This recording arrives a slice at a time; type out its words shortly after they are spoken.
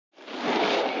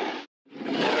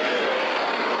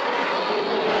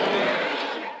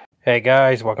Hey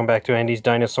guys, welcome back to Andy's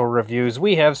Dinosaur Reviews.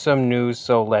 We have some news,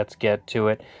 so let's get to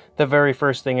it. The very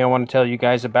first thing I want to tell you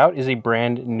guys about is a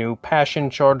brand new Passion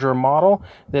Charger model.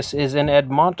 This is an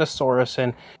Edmontosaurus,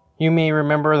 and you may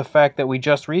remember the fact that we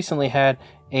just recently had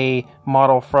a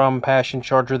model from Passion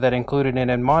Charger that included an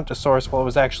Edmontosaurus. Well, it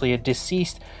was actually a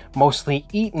deceased, mostly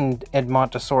eaten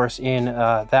Edmontosaurus in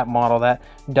that model, that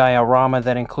diorama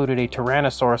that included a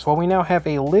Tyrannosaurus. Well, we now have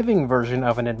a living version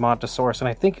of an Edmontosaurus, and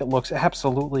I think it looks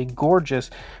absolutely gorgeous.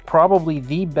 Probably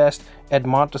the best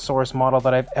Edmontosaurus model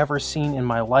that I've ever seen in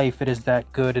my life. It is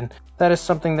that good, and that is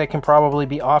something that can probably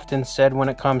be often said when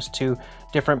it comes to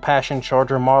different Passion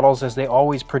Charger models, as they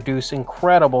always produce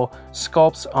incredible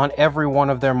sculpts on every one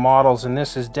of their models, and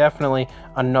this is definitely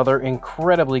another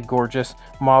incredibly gorgeous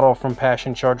model from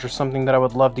Passion Charger, something that I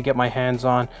would love to get my hands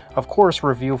on, of course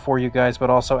review for you guys, but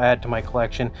also add to my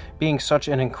collection. Being such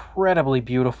an incredibly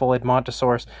beautiful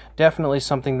Edmontosaurus, definitely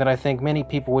something that I think many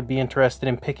people would be interested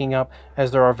in picking up,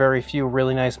 as there are very few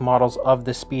really nice models of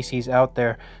this species out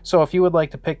there. So if you would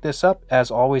like to pick this up,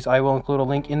 as always, I will include a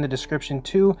link in the description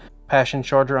to Passion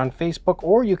Charger on Facebook,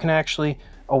 or you can actually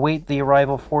await the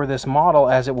arrival for this model,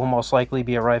 as it will most likely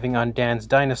be arriving on Dan's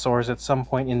Dinosaurs at some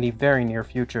point in the very near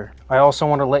future. I also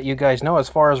want to let you guys know, as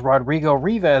far as Rodrigo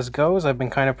Rivaz goes, I've been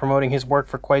kind of promoting his work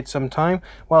for quite some time.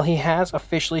 Well, he has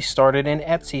officially started an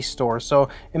Etsy store, so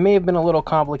it may have been a little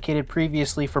complicated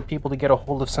previously for people to get a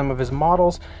hold of some of his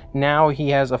models. Now he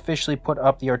has officially put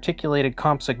up the articulated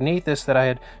Compsognathus that I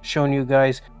had shown you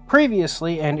guys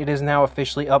previously, and it is now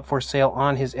officially up for sale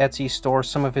on his Etsy store.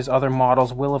 Some of his other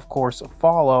models will of course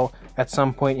follow at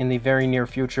some point in the very near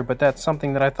future, but that's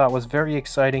something that I thought was very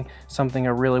exciting, something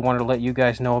I really wanted to let you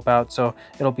guys know about, so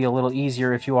it'll be a little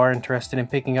easier if you are interested in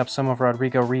picking up some of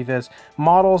Rodrigo Rivaz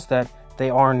models, that they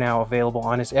are now available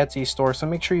on his Etsy store. So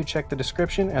make sure you check the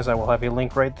description, as I will have a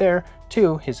link right there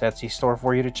to his Etsy store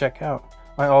for you to check out.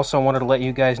 I also wanted to let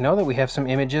you guys know that we have some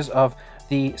images of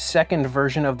the second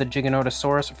version of the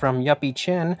Giganotosaurus from Yuppie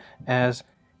Chen, as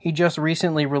he just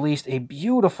recently released a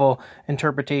beautiful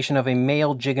interpretation of a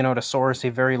male Giganotosaurus,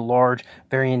 a very large,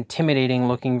 very intimidating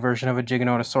looking version of a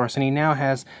Giganotosaurus, and he now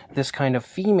has this kind of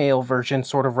female version,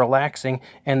 sort of relaxing,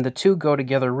 and the two go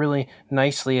together really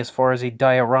nicely as far as a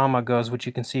diorama goes, which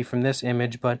you can see from this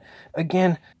image. But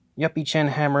again, Yuppie Chen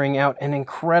hammering out an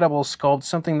incredible sculpt,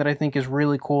 something that I think is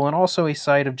really cool, and also a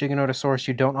side of Giganotosaurus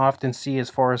you don't often see as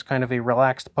far as kind of a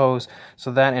relaxed pose,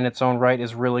 so that in its own right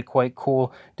is really quite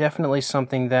cool. Definitely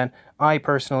something that I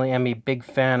personally am a big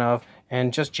fan of,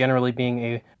 and just generally being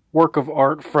a work of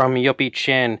art from Yuppie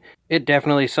Chen, it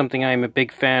definitely is something I am a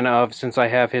big fan of, since I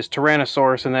have his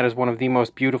Tyrannosaurus, and that is one of the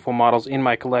most beautiful models in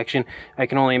my collection. I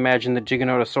can only imagine the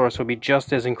Giganotosaurus would be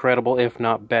just as incredible, if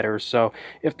not better. So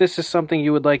if this is something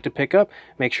you would like to pick up,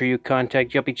 make sure you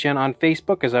contact Yuppie Chen on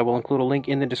Facebook, as I will include a link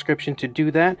in the description to do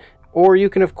that. Or you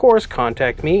can of course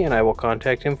contact me, and I will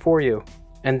contact him for you.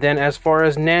 And then as far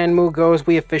as Nanmu goes,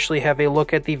 we officially have a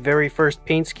look at the very first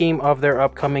paint scheme of their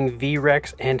upcoming V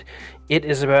Rex, and it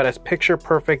is about as picture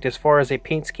perfect as far as a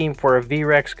paint scheme for a V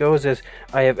Rex goes as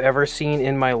I have ever seen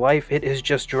in my life. It is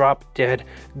just drop dead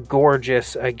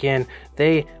gorgeous. Again,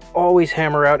 they always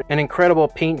hammer out an incredible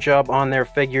paint job on their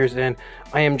figures, and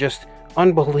I am just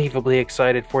unbelievably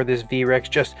excited for this V Rex,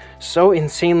 just so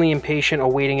insanely impatient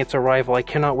awaiting its arrival. I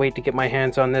cannot wait to get my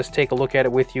hands on this, take a look at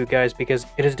it with you guys, because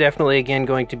it is definitely again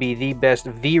going to be the best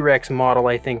V Rex model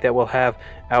I think that we'll have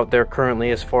out there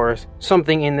currently, as far as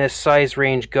something in this size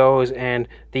range goes. And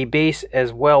the base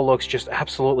as well looks just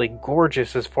absolutely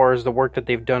gorgeous as far as the work that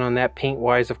they've done on that paint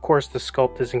wise. Of course the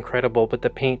sculpt is incredible, but the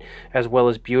paint as well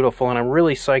is beautiful, and I'm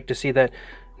really psyched to see that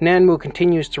Nanmu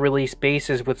continues to release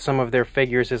bases with some of their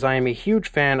figures, as I am a huge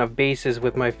fan of bases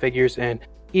with my figures, and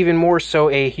even more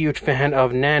so a huge fan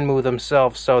of Nanmu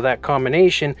themselves, so that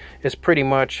combination is pretty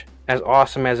much as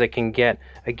awesome as it can get.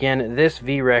 Again, this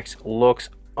V-Rex looks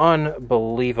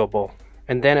unbelievable.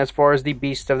 And then as far as the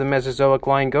Beast of the Mesozoic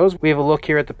line goes, we have a look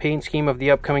here at the paint scheme of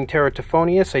the upcoming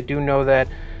Ceratosaurus. I do know that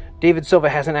David Silva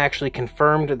hasn't actually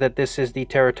confirmed that this is the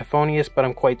Ceratosaurus, but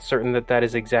I'm quite certain that that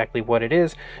is exactly what it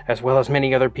is, as well as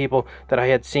many other people that I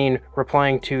had seen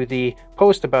replying to the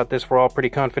post about this were all pretty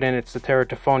confident it's the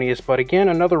Ceratosaurus. But again,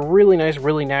 another really nice,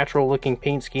 really natural looking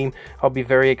paint scheme. I'll be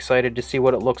very excited to see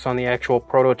what it looks on the actual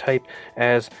prototype,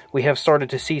 as we have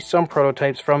started to see some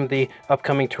prototypes from the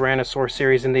upcoming Tyrannosaur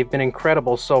series, and they've been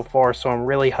incredible so far, so I'm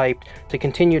really hyped to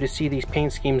continue to see these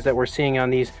paint schemes that we're seeing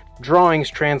on these drawings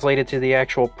translated to the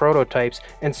actual prototypes.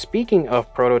 And speaking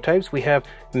of prototypes, we have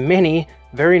many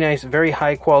very nice, very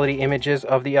high quality images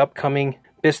of the upcoming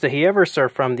Bistahieversur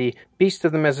from the Beast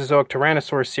of the Mesozoic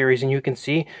Tyrannosaur series, and you can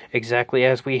see exactly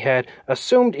as we had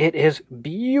assumed. It is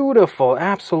beautiful,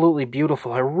 absolutely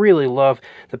beautiful. I really love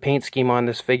the paint scheme on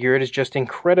this figure. It is just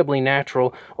incredibly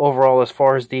natural overall as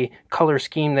far as the color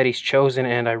scheme that he's chosen,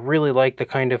 and I really like the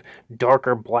kind of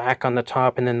darker black on the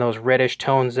top and then those reddish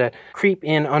tones that creep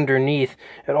in underneath.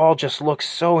 It all just looks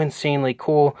so insanely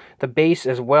cool. The base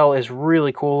as well is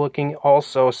really cool looking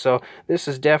also, so this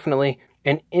is definitely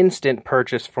an instant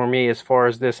purchase for me as far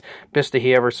as this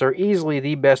Bistahieversur. Easily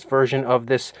the best version of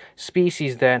this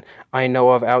species that I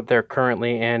know of out there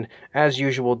currently, and as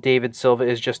usual, David Silva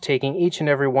is just taking each and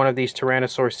every one of these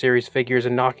Tyrannosaur series figures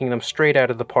and knocking them straight out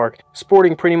of the park,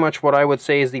 sporting pretty much what I would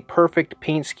say is the perfect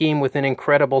paint scheme with an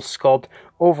incredible sculpt.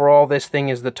 Overall, this thing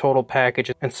is the total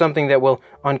package and something that will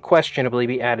unquestionably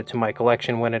be added to my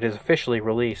collection when it is officially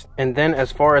released. And then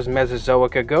as far as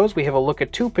Mesozoica goes, we have a look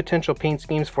at 2 potential paint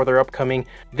schemes for their upcoming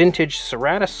vintage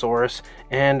Ceratosaurus,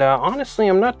 and honestly,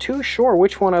 I'm not too sure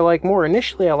which one I like more.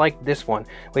 Initially, I liked this one.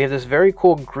 We have this very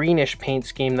cool greenish paint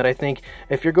scheme that I think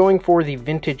if you're going for the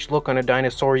vintage look on a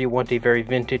dinosaur, you want a very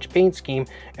vintage paint scheme,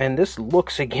 and this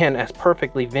looks again as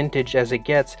perfectly vintage as it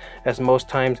gets, as most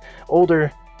times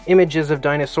older images of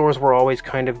dinosaurs were always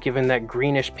kind of given that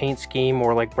greenish paint scheme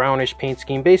or like brownish paint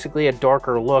scheme, basically a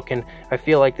darker look, and I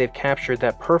feel like they've captured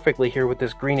that perfectly here with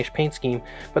this greenish paint scheme.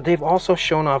 But they've also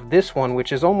shown off this one,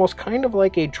 which is almost kind of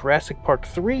like a Jurassic Park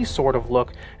 3 sort of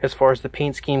look as far as the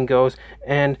paint scheme goes,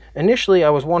 and initially I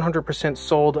was 100%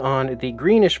 sold on the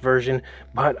greenish version,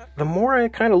 but the more I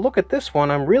kind of look at this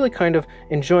one, I'm really kind of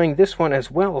enjoying this one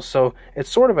as well, so it's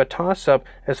sort of a toss-up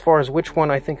as far as which one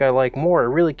I think I like more. I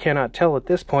really cannot tell at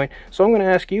this point. So I'm going to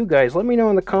ask you guys, let me know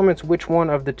in the comments which one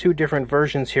of the 2 different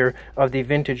versions here of the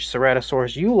vintage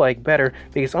Ceratosaurus you like better,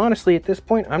 because honestly at this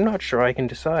point I'm not sure I can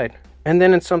decide. And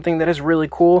then in something that is really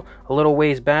cool, a little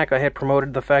ways back I had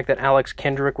promoted the fact that Alex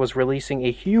Kendrick was releasing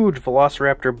a huge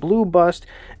Velociraptor blue bust,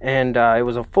 and it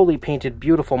was a fully painted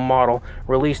beautiful model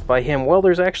released by him. Well,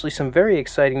 there's actually some very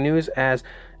exciting news, as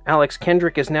Alex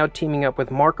Kendrick is now teaming up with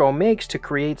Marco Makes to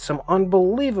create some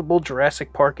unbelievable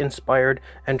Jurassic Park inspired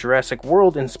and Jurassic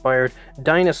World inspired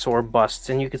dinosaur busts,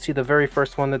 and you can see the very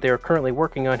first one that they are currently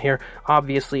working on here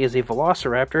obviously is a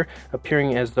Velociraptor,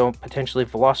 appearing as though potentially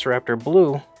Velociraptor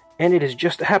blue. And it is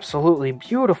just absolutely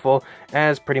beautiful,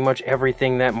 as pretty much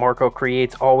everything that Marco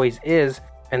creates always is.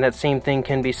 And that same thing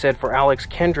can be said for Alex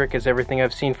Kendrick, as everything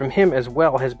I've seen from him as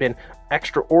well has been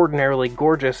extraordinarily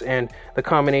gorgeous, and the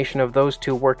combination of those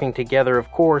 2 working together, of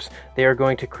course, they are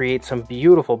going to create some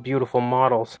beautiful, beautiful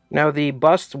models. Now, the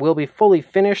busts will be fully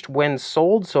finished when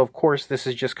sold, so of course this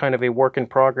is just kind of a work in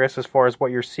progress as far as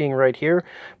what you're seeing right here,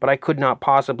 but I could not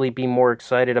possibly be more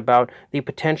excited about the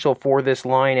potential for this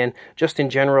line and just in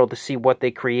general to see what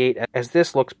they create, as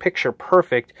this looks picture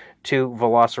perfect to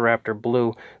Velociraptor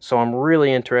blue. So I'm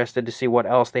really interested to see what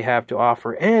else they have to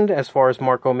offer. And as far as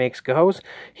Marco Makes goes,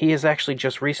 he has actually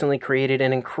just recently created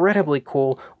an incredibly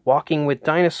cool Walking with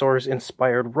Dinosaurs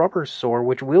inspired Rubbersaur,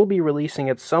 which will be releasing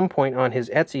at some point on his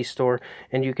Etsy store,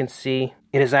 and you can see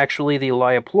it is actually the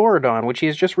Lioplorodon, which he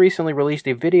has just recently released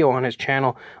a video on his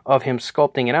channel of him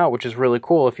sculpting it out, which is really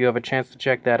cool. If you have a chance to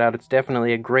check that out, it's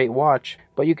definitely a great watch.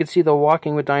 But you can see the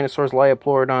Walking with Dinosaurs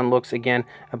Lioplorodon looks, again,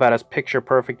 about as picture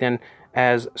perfect and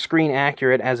as screen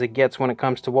accurate as it gets when it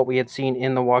comes to what we had seen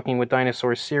in the Walking with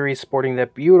Dinosaurs series, sporting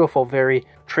that beautiful, very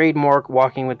trademark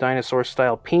Walking with Dinosaurs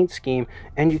style paint scheme.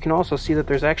 And you can also see that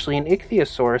there's actually an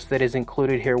Ichthyosaurus that is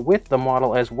included here with the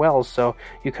model as well, so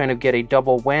you kind of get a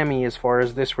double whammy as far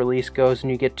as this release goes,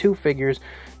 and you get 2 figures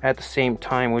at the same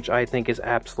time, which I think is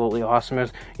absolutely awesome.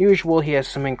 As usual, he has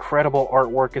some incredible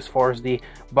artwork as far as the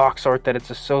box art that it's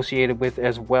associated with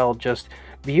as well. Just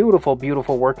beautiful,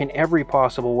 beautiful work in every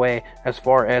possible way as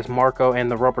far as Marco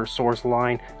and the Rubbersaurs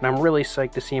line, and I'm really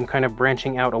psyched to see him kind of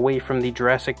branching out away from the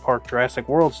Jurassic Park, Jurassic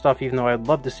World stuff, even though I'd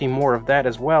love to see more of that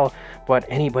as well. But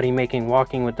anybody making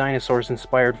Walking with Dinosaurs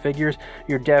inspired figures,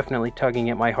 you're definitely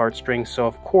tugging at my heartstrings, so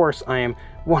of course I am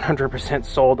 100%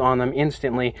 sold on them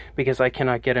instantly, because I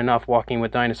cannot get enough Walking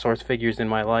with Dinosaurs figures in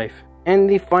my life. And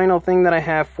the final thing that I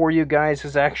have for you guys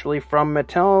is actually from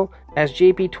Mattel, as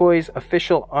JP Toys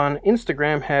Official on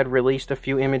Instagram had released a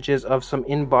few images of some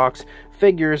inbox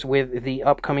figures with the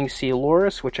upcoming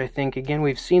Coelurus, which I think, again,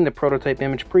 we've seen the prototype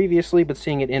image previously, but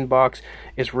seeing it inbox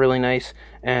is really nice,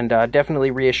 and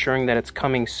definitely reassuring that it's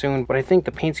coming soon. But I think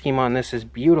the paint scheme on this is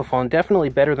beautiful, and definitely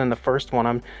better than the first one.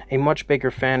 I'm a much bigger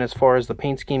fan as far as the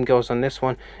paint scheme goes on this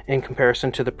one in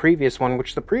comparison to the previous one,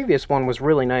 which the previous one was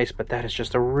really nice, but that is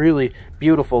just a really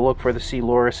beautiful look for the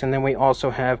Coelurus. And then we also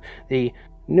have the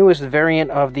newest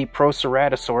variant of the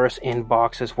Ceratosaurus in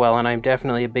box as well, and I'm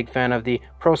definitely a big fan of the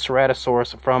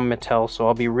Ceratosaurus from Mattel, so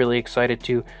I'll be really excited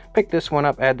to pick this one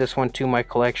up, add this one to my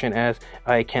collection, as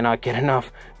I cannot get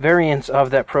enough variants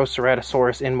of that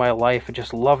Ceratosaurus in my life. I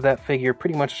just love that figure,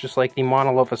 pretty much just like the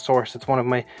Monolophosaurus. It's one of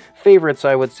my favorites,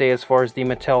 I would say, as far as the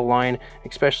Mattel line,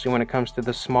 especially when it comes to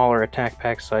the smaller attack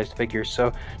pack sized figures.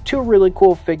 So two really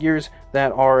cool figures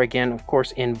that are, again, of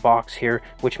course, in box here,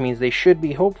 which means they should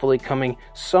be hopefully coming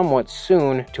somewhat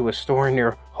soon to a store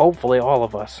near hopefully all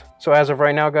of us. So as of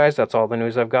right now, guys, that's all the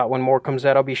news I've got. When more comes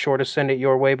out, I'll be sure to send it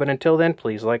your way, but until then,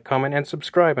 please like, comment, and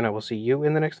subscribe, and I will see you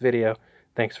in the next video.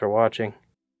 Thanks for watching.